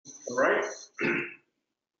All right.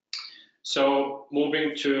 So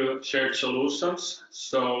moving to shared solutions.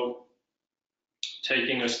 So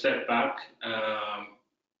taking a step back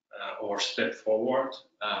or step forward,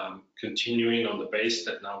 continuing on the base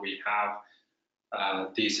that now we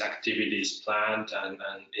have these activities planned, and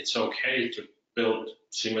it's okay to build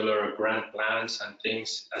similar grand plans and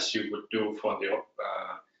things as you would do for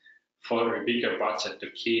a bigger budget. The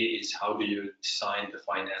key is how do you design the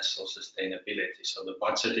financial sustainability. So the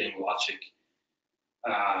budgeting logic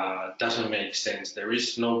doesn't make sense. There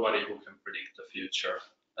is nobody who can predict the future,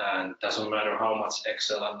 and doesn't matter how much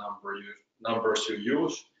Excel and numbers you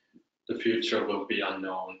use, the future will be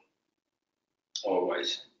unknown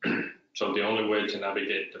always. So the only way to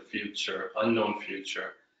navigate the future, unknown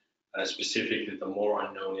future, specifically the more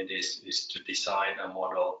unknown it is to design a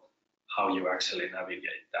model how you actually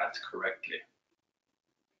navigate that correctly.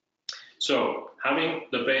 So having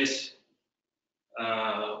the base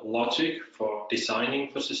logic for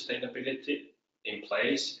designing for sustainability in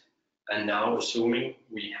place, and now assuming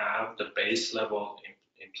we have the base level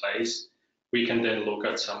in place, we can then look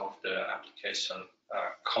at some of the application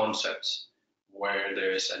concepts where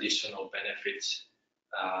there is additional benefits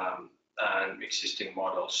and existing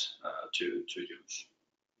models to use.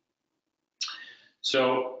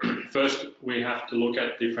 So first we have to look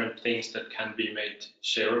at different things that can be made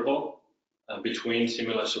shareable between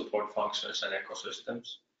similar support functions and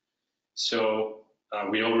ecosystems. So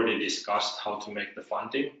we already discussed how to make the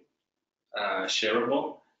funding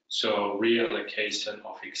shareable. So reallocation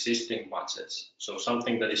of existing budgets. So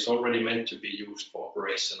something that is already meant to be used for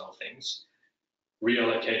operational things,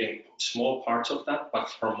 reallocating small parts of that, but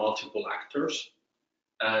for multiple actors,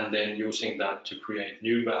 and then using that to create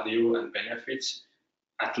new value and benefits,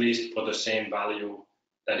 at least for the same value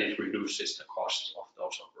that it reduces the cost of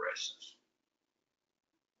those operations.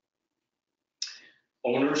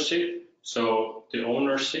 Ownership. So the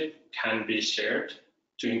ownership can be shared.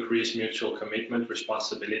 To increase mutual commitment,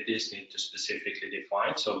 responsibilities need to specifically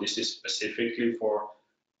define. So this is specifically for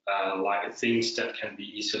like things that can be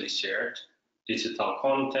easily shared. Digital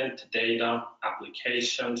content, data,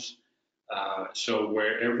 applications. So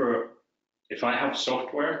wherever, if I have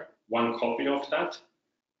software, one copy of that,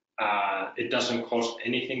 it doesn't cost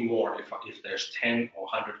anything more if there's 10 or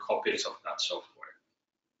 100 copies of that software.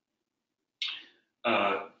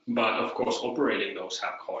 But of course, operating those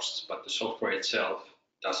have costs, but the software itself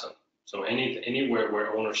doesn't. So anywhere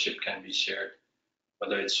where ownership can be shared,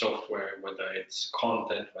 whether it's software, whether it's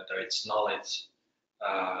content, whether it's knowledge,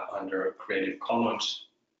 under Creative Commons,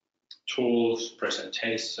 tools,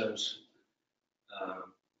 presentations,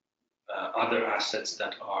 other assets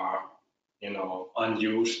that are,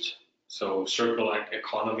 unused. So circular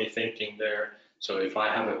economy thinking there. So if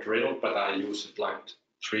I have a drill, but I use it like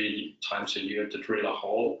 3 times a year to drill a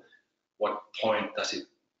hole, what point does it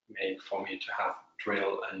make for me to have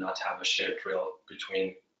drill and not have a shared drill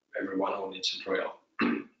between everyone who needs a drill?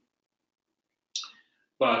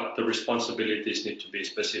 But the responsibilities need to be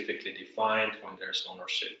specifically defined when there's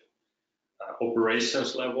ownership.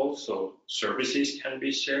 Operations level, so services can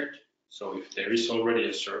be shared. So if there is already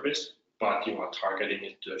a service, but you are targeting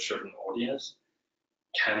it to a certain audience,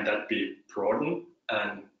 can that be broadened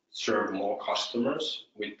and serve more customers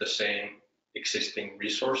with the same existing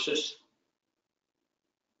resources?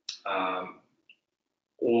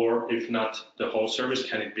 Or if not the whole service,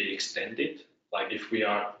 can it be extended? Like if we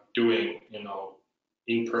are doing,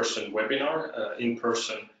 in-person webinar,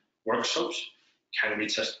 in-person workshops, can we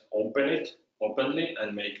just open it openly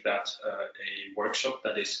and make that a workshop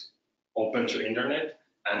that is open to internet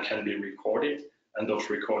and can be recorded, and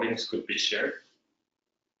those recordings could be shared?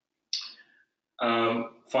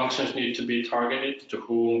 Functions need to be targeted to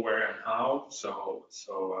whom, where, and how, so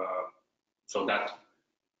that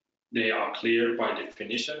they are clear by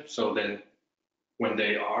definition. So then when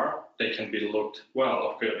they can be looked,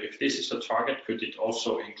 well, okay, if this is a target, could it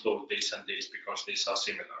also include this and this, because these are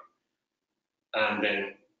similar? And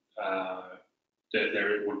then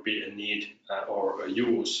there would be a need or a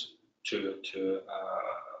use to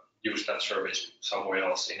use that service somewhere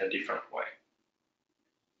else in a different way.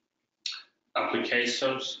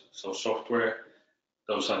 Applications, so software,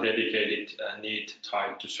 those are dedicated need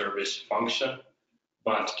tied to service function,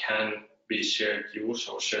 but can be shared use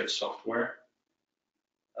or shared software,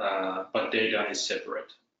 but data is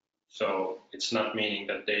separate. So it's not meaning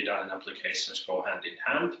that data and applications go hand in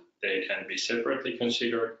hand. They can be separately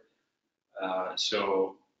considered.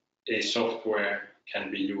 So a software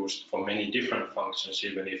can be used for many different functions,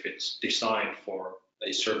 even if it's designed for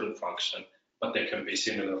a certain function, but there can be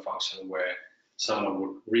similar function where someone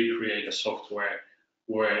would recreate a software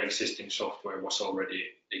where existing software was already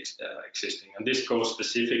existing. And this goes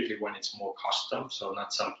specifically when it's more custom, so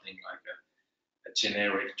not something like a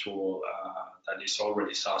generic tool that is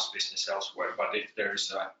already SaaS business elsewhere. But if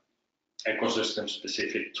there's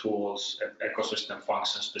ecosystem-specific tools, ecosystem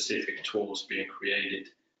function-specific tools being created,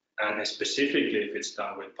 and specifically if it's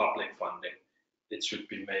done with public funding, it should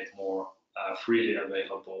be made more freely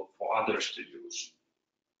available for others to use.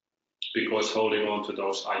 Because holding on to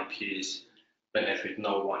those IPs benefit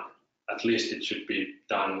no one. At least it should be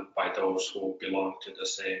done by those who belong to the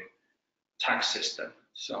same tax system.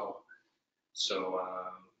 So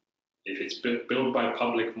if it's built by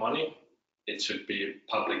public money, it should be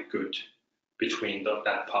public good between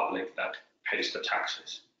that public that pays the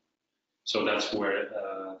taxes. So that's where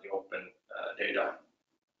the open data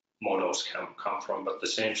models can come from, but the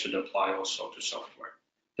same should apply also to software.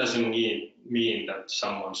 Doesn't mean that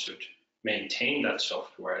someone should maintain that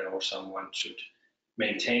software or someone should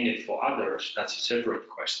maintain it for others. That's a separate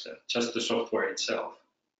question. Just the software itself.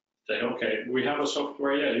 Say, okay, we have a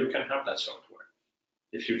software, yeah, you can have that software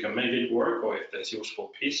if you can make it work or if there's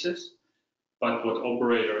useful pieces. But what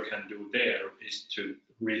operator can do there is to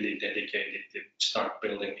really dedicate it to start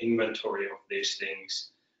building inventory of these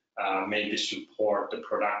things, maybe support the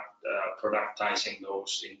productizing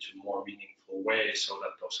those into more meaningful ways so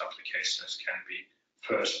that those applications can be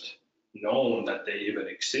first known that they even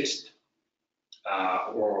exist,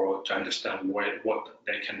 or to understand what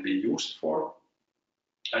they can be used for.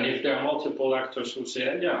 And if there are multiple actors who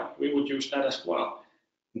say, yeah, we would use that as well,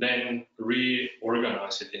 then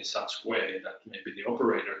reorganize it in such way that maybe the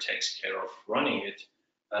operator takes care of running it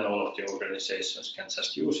and all of the organizations can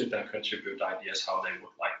just use it and contribute ideas how they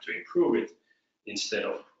would like to improve it instead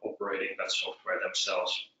of operating that software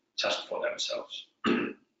themselves just for themselves.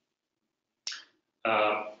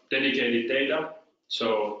 Dedicated data,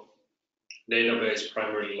 so database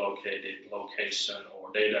primarily located location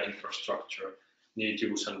or data infrastructure, need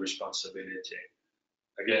use and responsibility.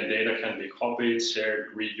 Again, data can be copied,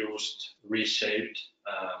 shared, reused, reshaped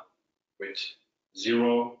with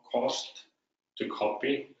zero cost to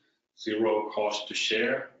copy, zero cost to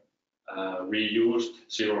share, reused,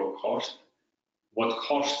 zero cost. What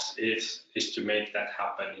costs is to make that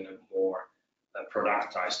happen in a more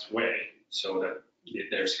productized way so that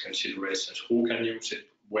there's considerations who can use it,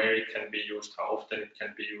 where it can be used, how often it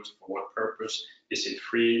can be used, for what purpose, is it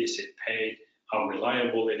free, is it paid, how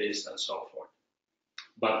reliable it is, and so forth.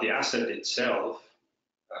 But the asset itself,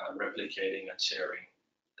 replicating and sharing,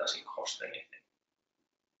 doesn't cost anything.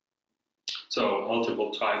 So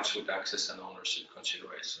multiple types with access and ownership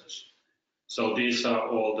considerations. So these are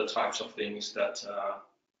all the types of things that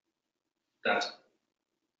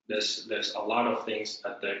there's a lot of things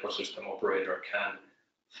that the ecosystem operator can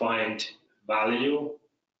find value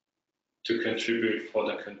to contribute for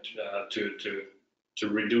the to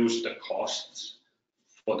reduce the costs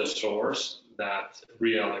for the source that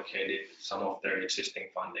reallocated some of their existing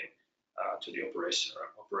funding to the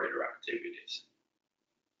operator activities.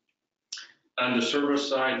 And the server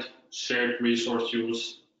side, shared resource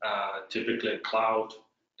use, typically cloud,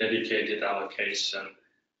 dedicated allocation,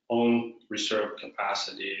 own reserved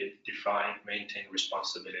capacity, define, maintain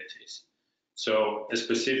responsibilities. So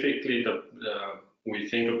specifically, we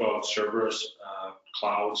think about servers,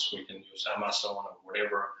 clouds, we can use Amazon or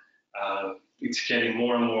whatever. It's getting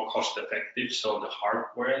more and more cost effective, so the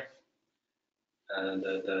hardware and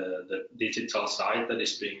the digital side that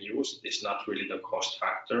is being used is not really the cost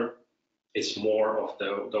factor. It's more of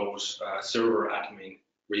those server admin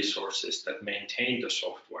resources that maintain the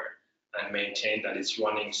software and maintain that it's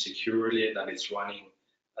running securely, that it's running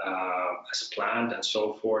as planned and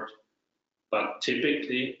so forth. But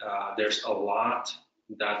typically, there's a lot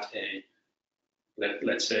that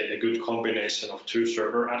let's say a good combination of two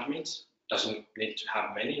server admins, doesn't need to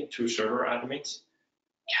have many, two server admins,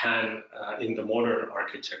 can in the modern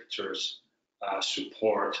architectures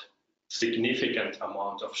support significant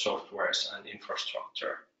amount of softwares and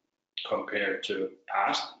infrastructure compared to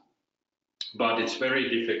past. But it's very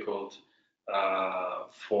difficult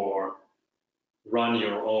for run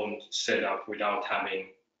your own setup without having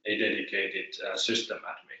a dedicated system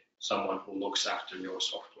admin, someone who looks after your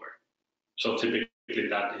software. So typically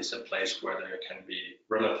that is a place where there can be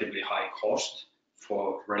relatively high cost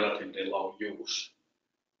for relatively low use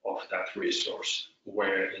of that resource,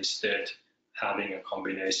 where instead having a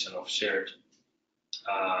combination of shared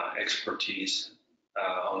expertise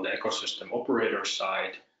on the ecosystem operator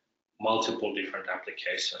side, multiple different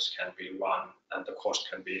applications can be run and the cost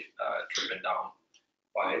can be driven down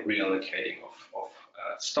by reallocating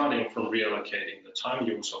starting from reallocating the time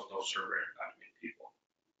use of those server admin people.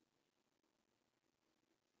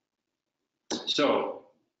 So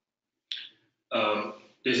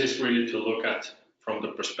this is really to look at from the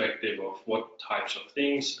perspective of what types of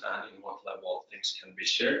things and in what level things can be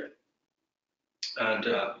shared. And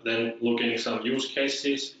then looking at some use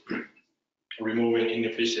cases, removing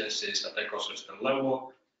inefficiencies at ecosystem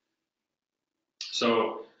level.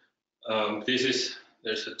 So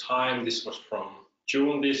there's a time, this was from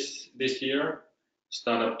June this year,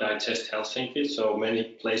 Startup Digest Helsinki. So many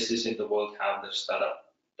places in the world have the Startup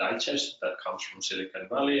Digest that comes from Silicon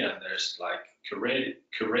Valley, and there's like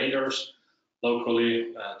curators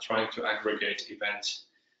locally trying to aggregate events,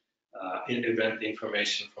 event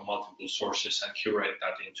information from multiple sources and curate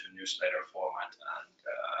that into newsletter format and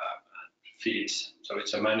feeds. So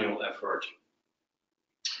it's a manual effort.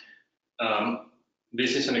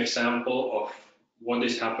 This is an example of what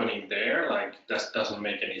is happening there. Like that doesn't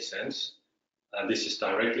make any sense. This is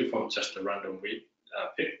directly from just a random week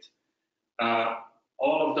picked.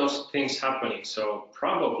 All of those things happening. So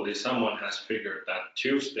probably someone has figured that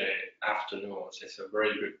Tuesday afternoons is a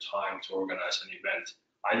very good time to organize an event,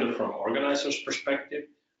 either from organizer's perspective,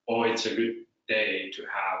 or it's a good day to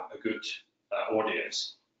have a good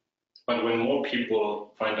audience. But when more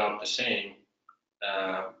people find out the same,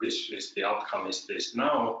 the outcome is this.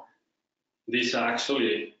 Now, these are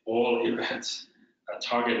actually all events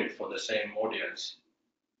targeted for the same audience.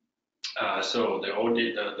 So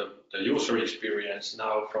the user experience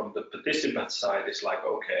now from the participant side is like,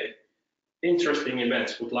 okay, interesting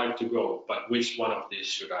events, would like to go, but which one of these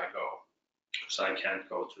should I go? Because I can't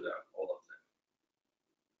go to all of them.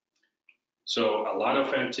 So a lot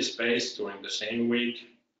of empty space during the same week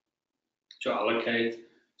to allocate.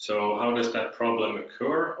 So how does that problem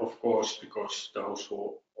occur? Of course, because those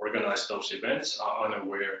who organize those events are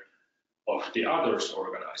unaware of the others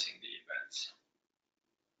organizing the events.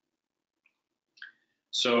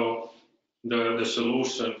 So the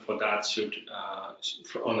solution for that should,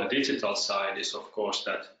 on the digital side, is of course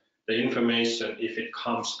that the information, if it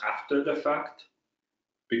comes after the fact,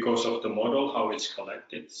 because of the model, how it's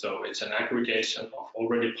collected, so it's an aggregation of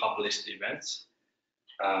already published events.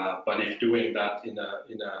 But if doing that in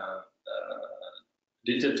a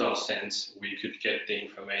digital sense, we could get the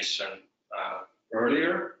information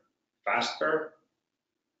earlier, faster,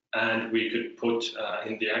 and we could put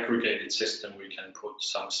in the aggregated system, we can put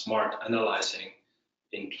some smart analyzing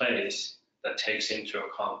in place that takes into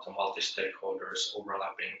account the multi-stakeholders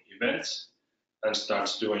overlapping events and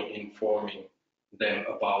starts informing them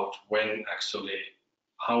about when actually,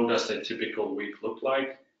 how does a typical week look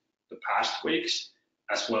like, the past weeks,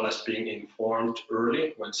 as well as being informed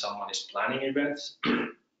early when someone is planning events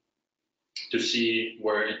to see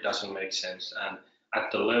where it doesn't make sense. And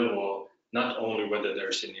at the level, not only whether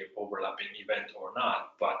there's any overlapping event or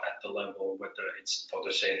not, but at the level whether it's for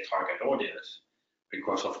the same target audience.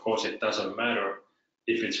 Because of course it doesn't matter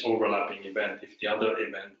if it's overlapping event, if the other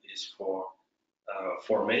event is for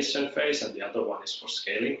formation phase and the other one is for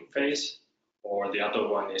scaling phase, or the other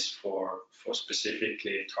one is for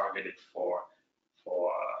specifically targeted for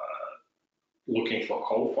looking for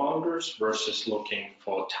co-founders versus looking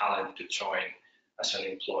for talent to join as an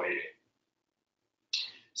employee.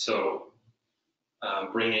 So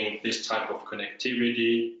bringing this type of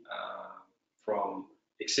connectivity from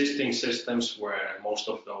existing systems where most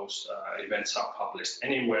of those events are published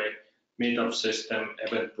anyway, Meetup system,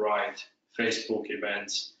 Eventbrite, Facebook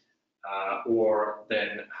events, or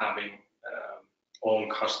then having own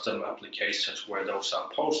custom applications where those are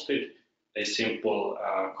posted, a simple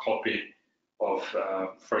copy of,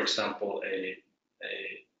 for example,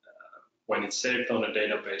 when it's saved on a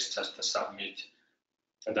database, just to submit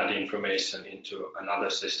that information into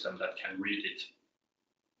another system that can read it.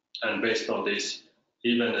 And based on this,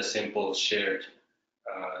 even a simple shared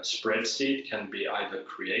spreadsheet can be either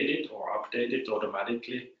created or updated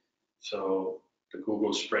automatically. So the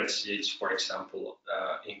Google spreadsheets, for example,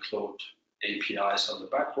 include APIs on the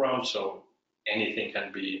background, so anything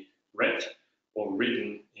can be read or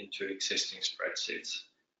written into existing spreadsheets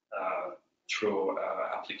through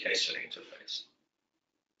application interface.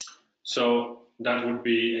 So that would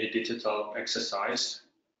be a digital exercise.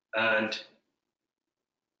 And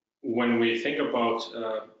when we think about,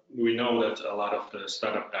 we know that a lot of the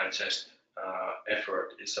Startup Digest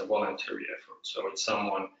effort is a voluntary effort. So it's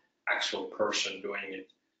someone, actual person doing it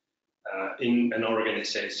in an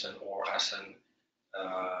organization or as an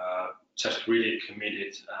just really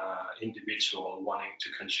committed individual wanting to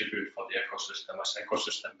contribute for the ecosystem as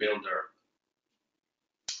ecosystem builder.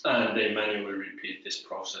 And they manually repeat this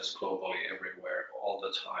process globally everywhere all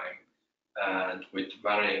the time, and with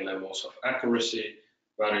varying levels of accuracy,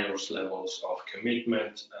 various levels of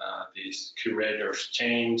commitment. These curators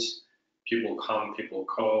change, people come, people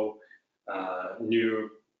go, new.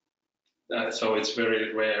 So it's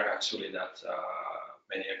very rare actually that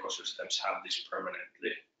many ecosystems have this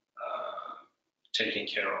permanently taken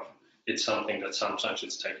care of. It's something that sometimes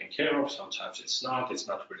it's taken care of, sometimes it's not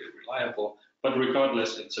really reliable, but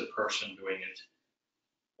regardless, it's a person doing it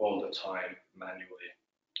all the time, manually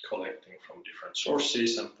collecting from different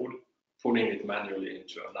sources and putting it manually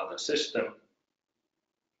into another system,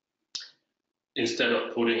 instead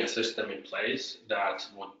of putting a system in place that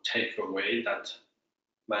would take away that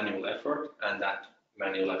manual effort, and that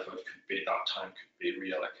manual effort could be, that time could be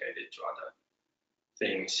reallocated to other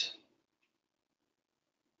things.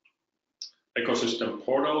 Ecosystem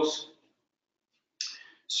portals.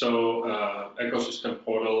 So ecosystem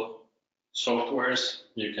portal softwares,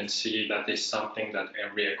 you can see that is something that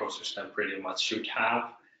every ecosystem pretty much should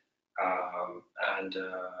have. And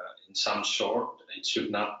in some sort, it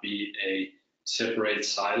should not be a separate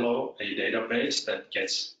silo, a database that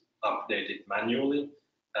gets updated manually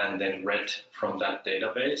and then read from that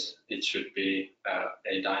database. It should be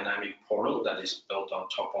a dynamic portal that is built on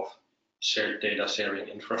top of shared data sharing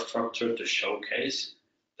infrastructure to showcase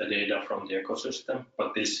the data from the ecosystem.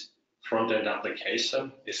 But this front-end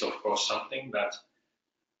application is of course something that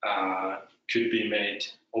could be made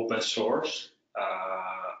open source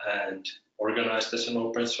and organized as an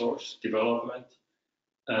open source development,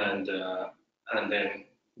 and then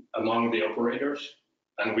among the operators.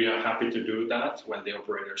 And we are happy to do that when the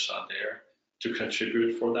operators are there to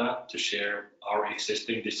contribute for that, to share our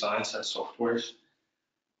existing designs and softwares.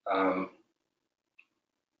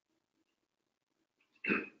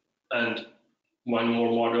 And one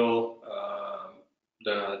more model,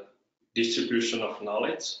 the distribution of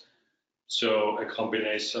knowledge. So a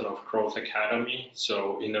combination of Growth Academy,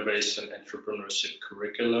 so innovation entrepreneurship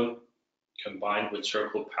curriculum, combined with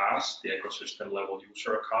Circle Pass, the ecosystem level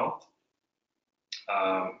user account.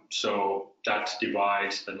 So that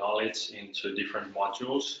divides the knowledge into different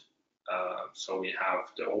modules. So we have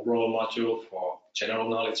the overall module for general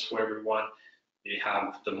knowledge for everyone. We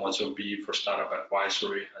have the module B for startup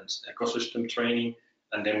advisory and ecosystem training.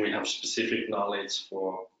 And then we have specific knowledge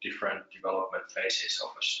for different development phases of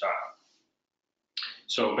a startup.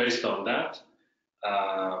 So based on that,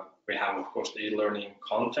 we have, of course, the e-learning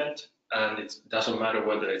content, and it doesn't matter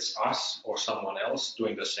whether it's us or someone else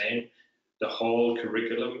doing the same. The whole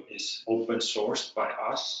curriculum is open sourced by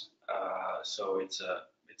us, so it's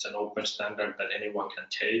an open standard that anyone can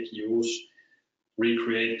take, use,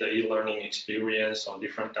 recreate the e-learning experience on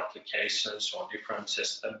different applications or different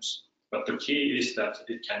systems. But the key is that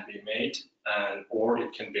it can be made or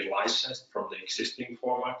it can be licensed from the existing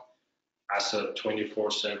format as a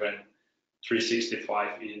 24/7,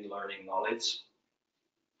 365 e-learning knowledge.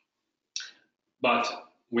 But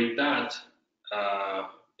with that,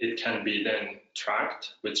 it can be then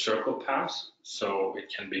tracked with Circle Pass, so it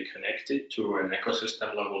can be connected to an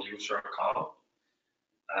ecosystem level user account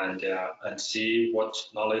and see what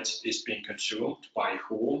knowledge is being consumed by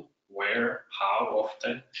whom, where, how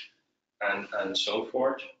often, and so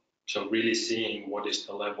forth. So really seeing what is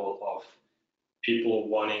the level of people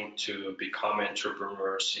wanting to become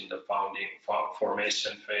entrepreneurs in the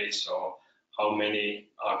formation phase, or how many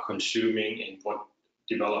are consuming in what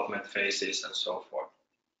development phases and so forth.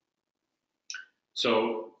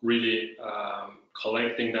 So really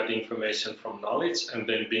collecting that information from knowledge and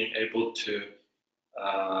then being able to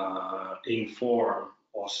inform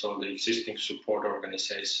also the existing support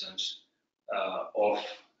organizations of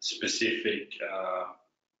specific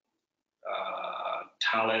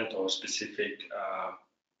talent or specific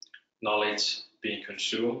knowledge being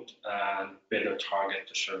consumed, and better target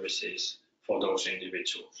the services for those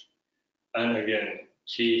individuals. And again,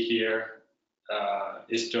 key here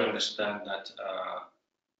is to understand that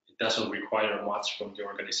it doesn't require much from the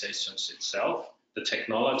organizations itself. The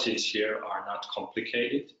technologies here are not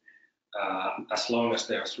complicated. As long as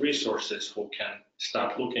there's resources who can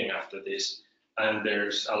start looking after this, and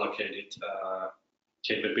there's allocated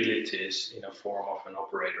capabilities in a form of an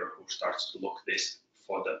operator who starts to look this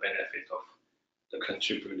for the benefit of the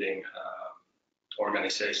contributing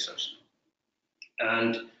organizations.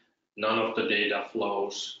 And none of the data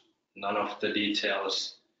flows, none of the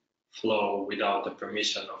details flow without the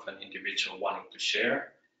permission of an individual wanting to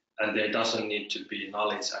share. And there doesn't need to be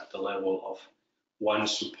knowledge at the level of one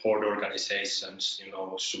support organization's,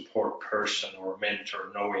 support person or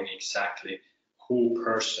mentor knowing exactly who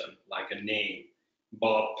person, like a name,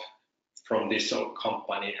 Bob from this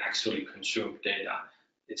company actually consumed data.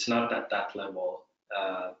 It's not at that level.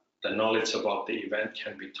 The knowledge about the event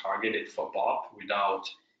can be targeted for Bob without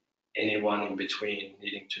anyone in between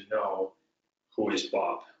needing to know who is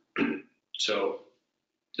Bob. So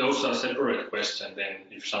those are separate questions then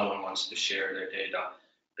if someone wants to share their data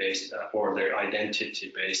based or their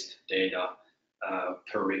identity based data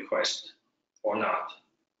per request or not.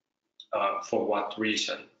 For what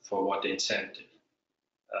reason, for what incentive.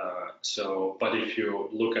 But if you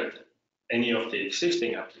look at any of the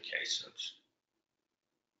existing applications,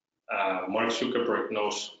 Mark Zuckerberg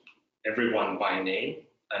knows everyone by name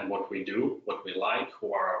and what we do, what we like,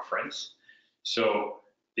 who are our friends. So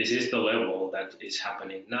this is the level that is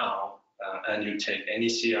happening now. And you take any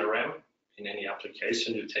CRM in any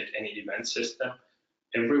application, you take any event system,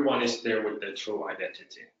 everyone is there with their true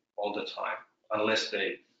identity all the time, unless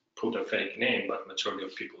they put a fake name, but majority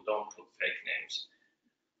of people don't put fake names.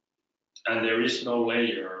 And there is no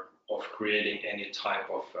layer of creating any type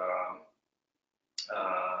of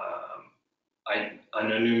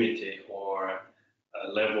anonymity or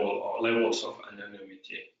levels of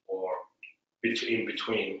anonymity or in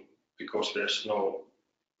between, because there's no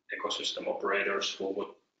ecosystem operators who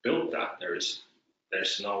would build that.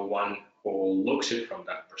 There's no one who looks it from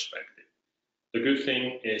that perspective. The good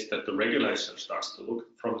thing is that the regulation starts to look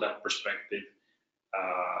from that perspective,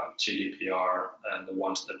 GDPR and the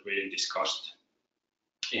ones that we discussed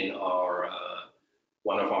in our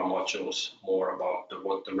one of our modules, more about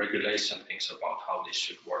what the regulation thinks about how this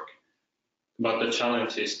should work. But the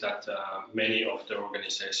challenge is that many of the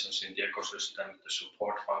organizations in the ecosystem, the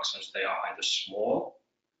support functions, they are either small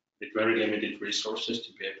with very limited resources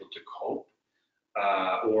to be able to cope,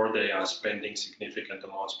 or they are spending significant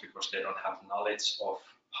amounts because they don't have knowledge of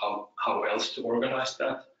how else to organize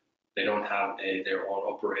that. They don't have their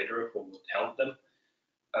own operator who would help them,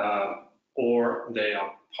 or they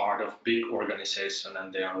are part of big organization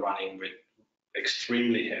and they are running with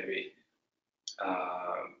extremely heavy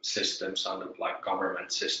systems under like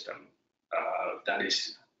government system that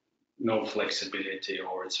is no flexibility,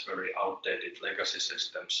 or it's very outdated legacy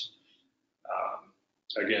systems.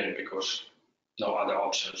 Again, because no other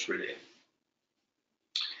options really.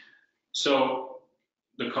 So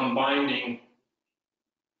the combining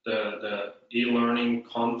the e-learning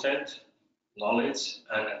content, knowledge,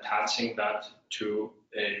 and attaching that to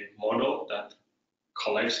a model that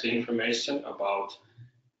collects the information about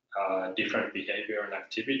different behavior and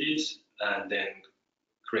activities, and then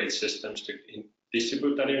create systems to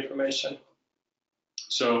distribute that information.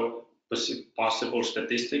 So possible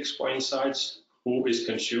statistics for insights, who is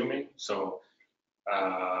consuming, so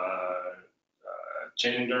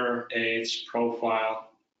gender, age, profile,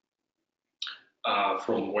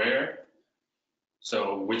 from where,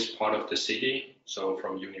 so which part of the city, so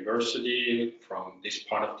from university, from this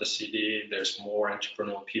part of the city, there's more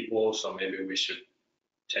entrepreneurial people, so maybe we should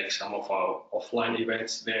take some of our offline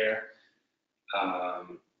events there.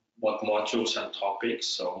 What modules and topics,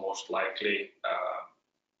 so most likely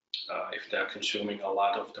if they're consuming a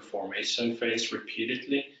lot of the formation phase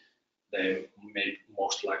repeatedly,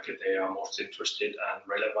 most likely they are most interested and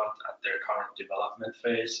relevant at their current development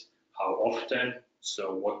phase. How often,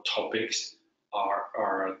 so what topics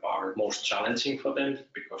are most challenging for them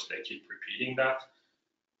because they keep repeating that,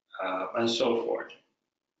 and so forth.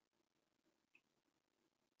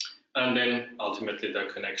 And then ultimately the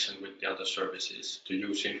connection with the other services to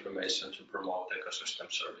use information to promote ecosystem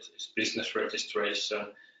services, business registration,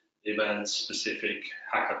 events, specific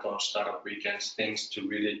hackathon, startup weekends, things to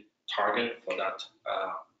really target for that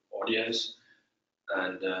audience,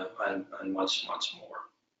 and much more.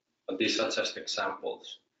 But these are just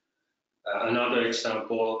examples. Another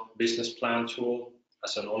example, business plan tool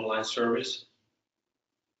as an online service.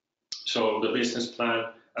 So the business plan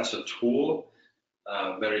as a tool,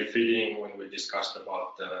 very fitting when we discussed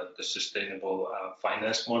about the sustainable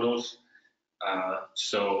finance models.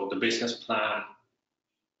 So the business plan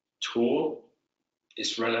tool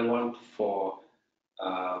is relevant for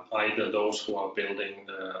either those who are building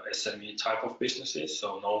the SME type of businesses,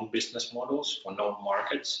 so known business models for known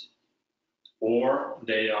markets, or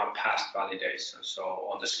they are past validation, so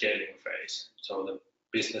on the scaling phase. So the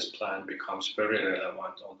business plan becomes very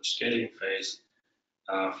relevant on the scaling phase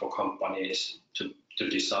for companies to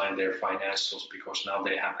design their financials, because now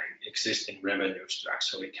they have existing revenues to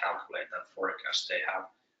actually calculate and forecast. They have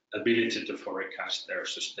ability to forecast their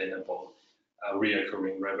sustainable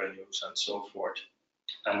reoccurring revenues and so forth.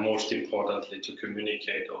 And most importantly, to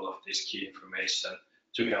communicate all of this key information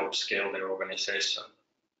to help scale their organization.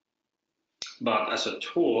 But as a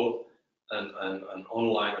tool, an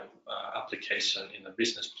online application in a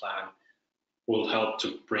business plan will help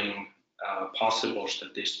to bring possible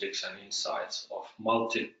statistics and insights of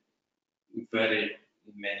very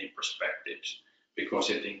many perspectives, because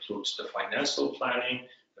it includes the financial planning,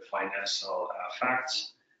 the financial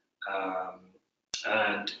facts,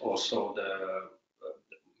 and also the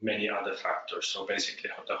many other factors. So basically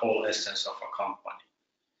the whole essence of a company.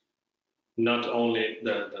 Not only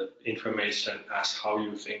the information as how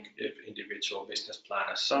you think of individual business plan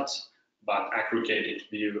as such, but aggregated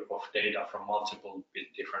view of data from multiple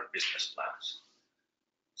different business plans.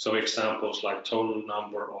 So examples like total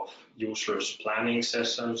number of users planning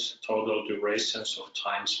sessions, total durations of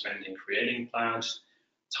time spent in creating plans,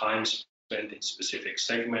 time spent in specific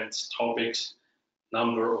segments, topics,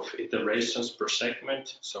 number of iterations per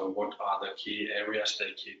segment. So what are the key areas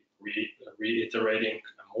they keep reiterating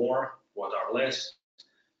more, what are less,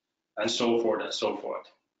 and so forth and so forth.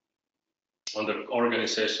 On the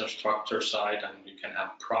organization structure side, and you can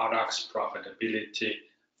have products, profitability,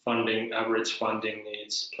 funding, average funding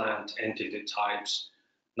needs, planned entity types,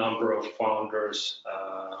 number of founders,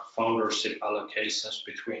 foundership allocations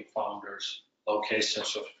between founders,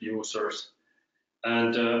 locations of users,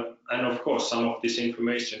 and of course some of this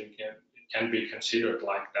information can be considered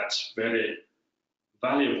like that's very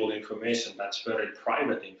valuable information, that's very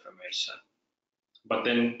private information. But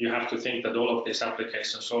then you have to think that all of these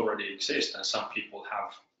applications already exist, and some people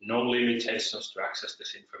have no limitations to access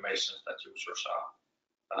this information that users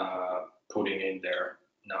are putting in there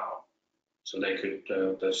now. So they could,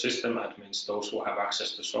 the system admins, those who have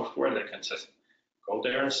access to software, they can just go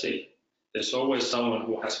there and see. There's always someone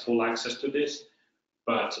who has full access to this,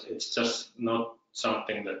 but it's just not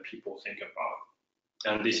something that people think about.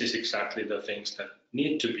 And this is exactly the things that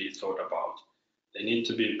need to be thought about. They need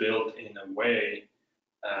to be built in a way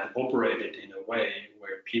and operated in a way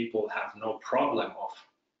where people have no problem of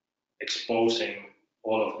exposing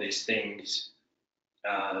all of these things,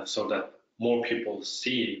 so that more people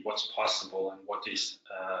see what's possible and what is,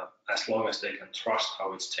 as long as they can trust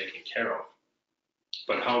how it's taken care of.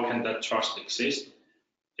 But how can that trust exist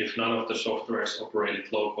if none of the softwares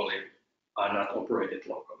operated locally are not operated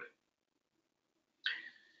locally?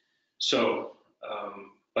 So,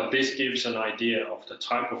 but this gives an idea of the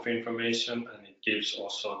type of information, and it gives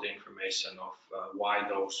also the information of why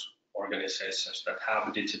those organizations that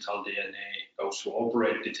have digital DNA, those who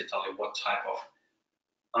operate digitally, what type of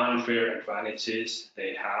unfair advantages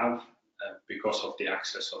they have because of the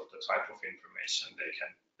access of the type of information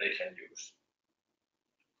they can use.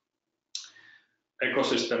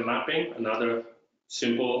 Ecosystem mapping, another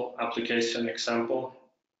simple application example.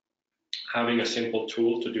 Having a simple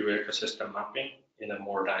tool to do ecosystem mapping in a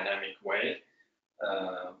more dynamic way,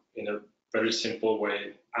 in a very simple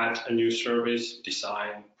way, add a new service,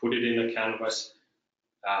 design, put it in a canvas,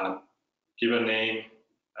 give a name,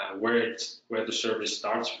 where the service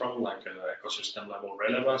starts from, like an ecosystem level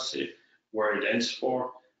relevancy, where it ends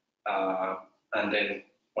for, and then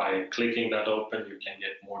by clicking that open, you can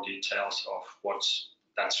get more details of what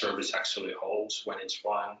that service actually holds when it's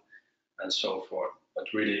run, and so forth. But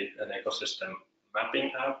really an ecosystem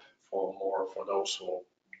mapping app for those who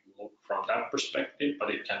look from that perspective, but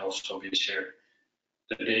it can also be shared.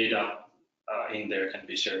 The data in there can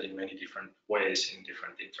be shared in many different ways in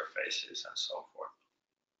different interfaces and so forth.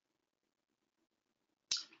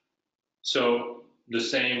 So the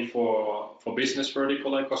same for business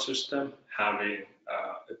vertical ecosystem, having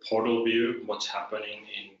a portal view, what's happening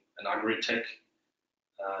in an agri-tech,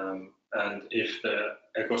 and if the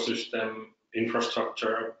ecosystem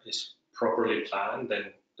infrastructure is properly planned,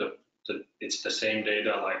 then it's the same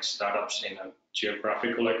data like startups in a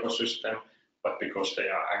geographical ecosystem, but because they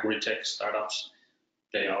are agri-tech startups,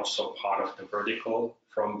 they are also part of the vertical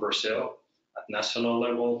from Brazil at national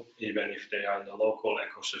level, even if they are in the local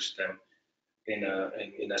ecosystem in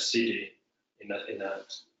a city, in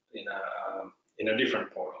a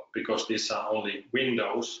different portal, because these are only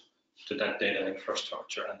windows to that data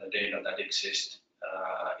infrastructure and the data that exists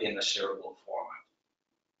in a shareable format.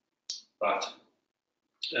 But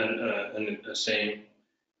and the same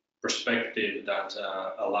perspective that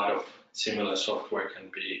a lot of similar software can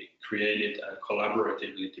be created and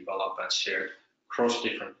collaboratively developed and shared across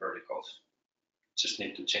different verticals. Just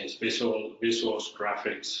need to change visuals,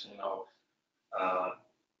 graphics,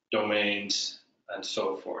 domains, and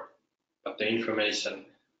so forth. But the information,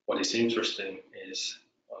 what is interesting, is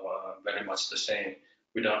very much the same,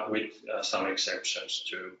 with some exceptions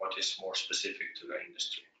to what is more specific to the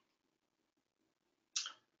industry.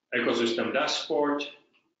 Ecosystem dashboard.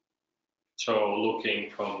 So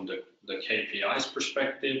looking from the KPIs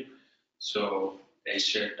perspective, so a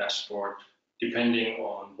shared dashboard, depending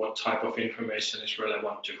on what type of information is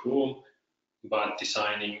relevant to whom, but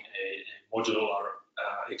designing a modular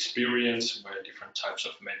experience where different types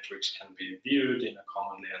of metrics can be viewed in a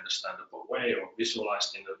commonly understandable way or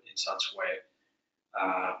visualized in such way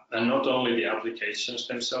And not only the applications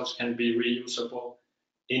themselves can be reusable,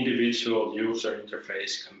 individual user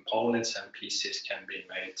interface components and pieces can be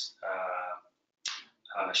made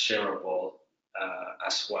shareable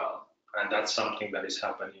as well. And that's something that is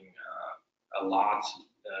happening a lot.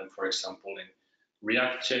 For example, in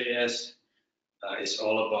React.js, it's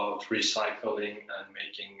all about recycling and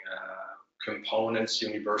making components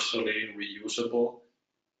universally reusable.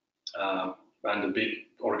 And the big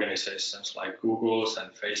organizations like Google's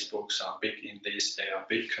and Facebook's are big in this. They are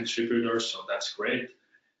big contributors, so that's great.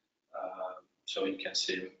 So you can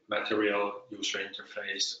see material, user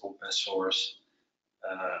interface, open source,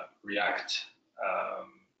 React,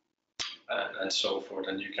 and so forth.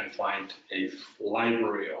 And you can find a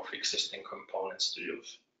library of existing components to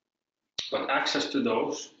use. But access to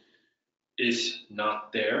those is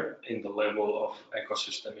not there in the level of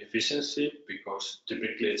ecosystem efficiency, because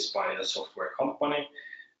typically it's by a software company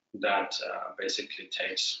that basically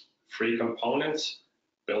takes free components,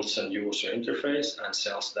 builds a user interface, and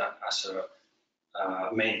sells that as a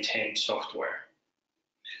maintained software.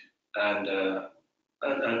 But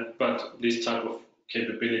this type of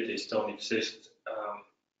capabilities don't exist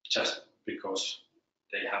just because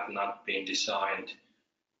they have not been designed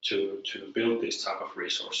to build this type of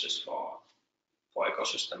resources for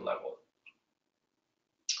ecosystem level.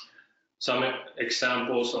 Some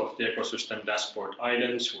examples of the ecosystem dashboard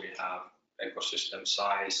items: we have ecosystem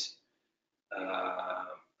size,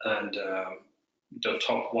 and the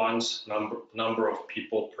top ones, number of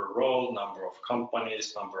people per role, number of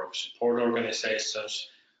companies, number of support organizations.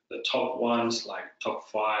 The top ones, like top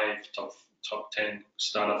 5, top 10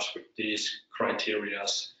 startups with these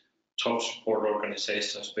criterias, top support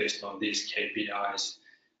organizations based on these KPIs,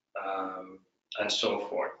 and so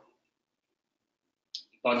forth.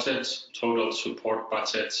 Budgets, total support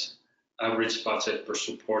budgets, average budget per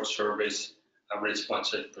support service, average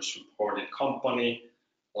budget per supported company.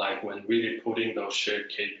 Like when really putting those shared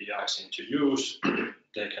KPIs into use,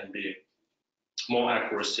 there can be more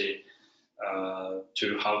accuracy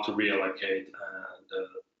to how to reallocate the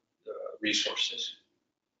resources.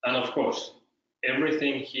 And of course,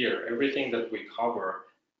 everything here, everything that we cover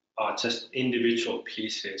are just individual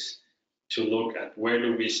pieces to look at where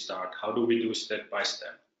do we start, how do we do step by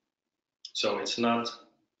step. So it's not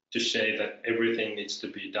to say that everything needs to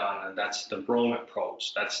be done, and that's the wrong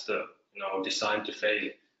approach. That's the design to fail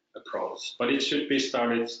approach. But it should be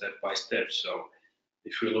started step by step. So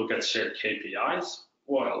if we look at shared KPIs,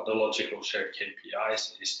 well, the logical shared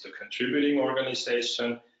KPIs is the contributing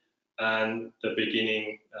organization and the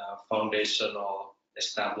beginning foundational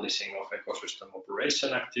establishing of ecosystem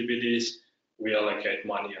operation activities. We allocate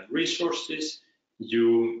money and resources.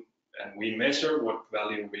 And we measure what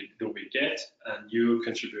value we get, and you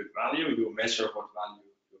contribute value. You measure what value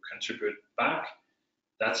you contribute back.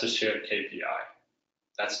 That's a shared KPI.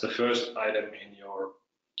 That's the first item in your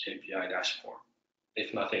KPI dashboard,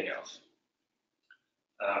 if nothing else.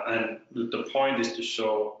 And the point is to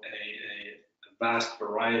show a vast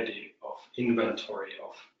variety of inventory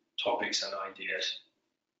of topics and ideas,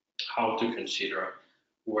 how to consider,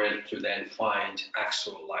 where to then find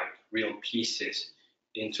actual real pieces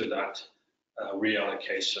into that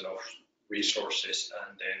reallocation of resources,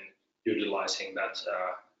 and then utilizing that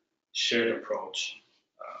shared approach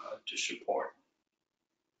to support.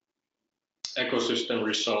 Ecosystem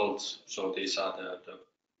results, so these are the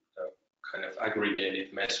kind of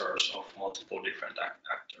aggregated measures of multiple different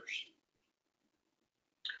actors.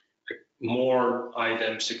 More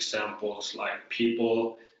items, examples like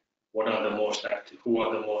people, what are the most active, who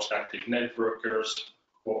are the most active networkers,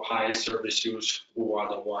 who high service use, who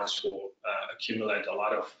are the ones who accumulate a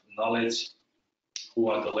lot of knowledge, who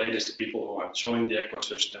are the latest people who have joined the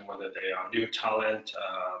ecosystem, whether they are new talent,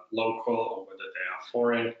 local, or whether they are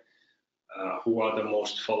foreign, who are the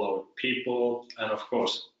most followed people, and of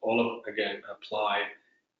course, again, apply.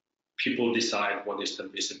 People decide what is the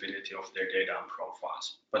visibility of their data and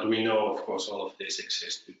profiles. But we know, of course, all of this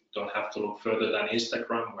exists. You don't have to look further than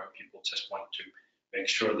Instagram, where people just want to make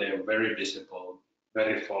sure they are very visible,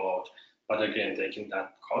 very followed. But again, taking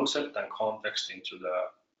that concept and context into the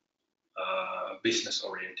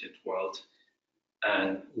business-oriented world,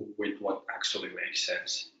 and with what actually makes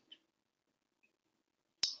sense.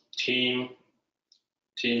 Team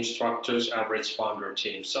structures, average founder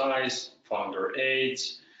team size, founder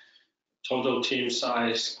age, total team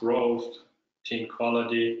size, growth, team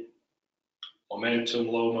quality, momentum,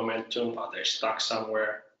 low momentum, are they stuck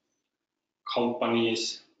somewhere?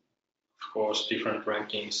 Companies, of course, different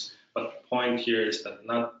rankings. But the point here is that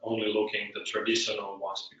not only looking at the traditional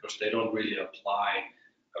ones, because they don't really apply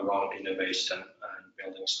around innovation and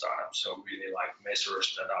building startups. So really like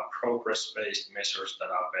measures that are progress-based, measures that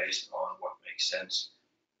are based on what makes sense.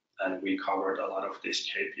 And we covered a lot of these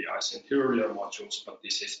KPIs in the earlier modules, but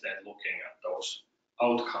this is then looking at those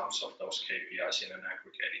outcomes of those KPIs in an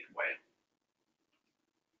aggregated way.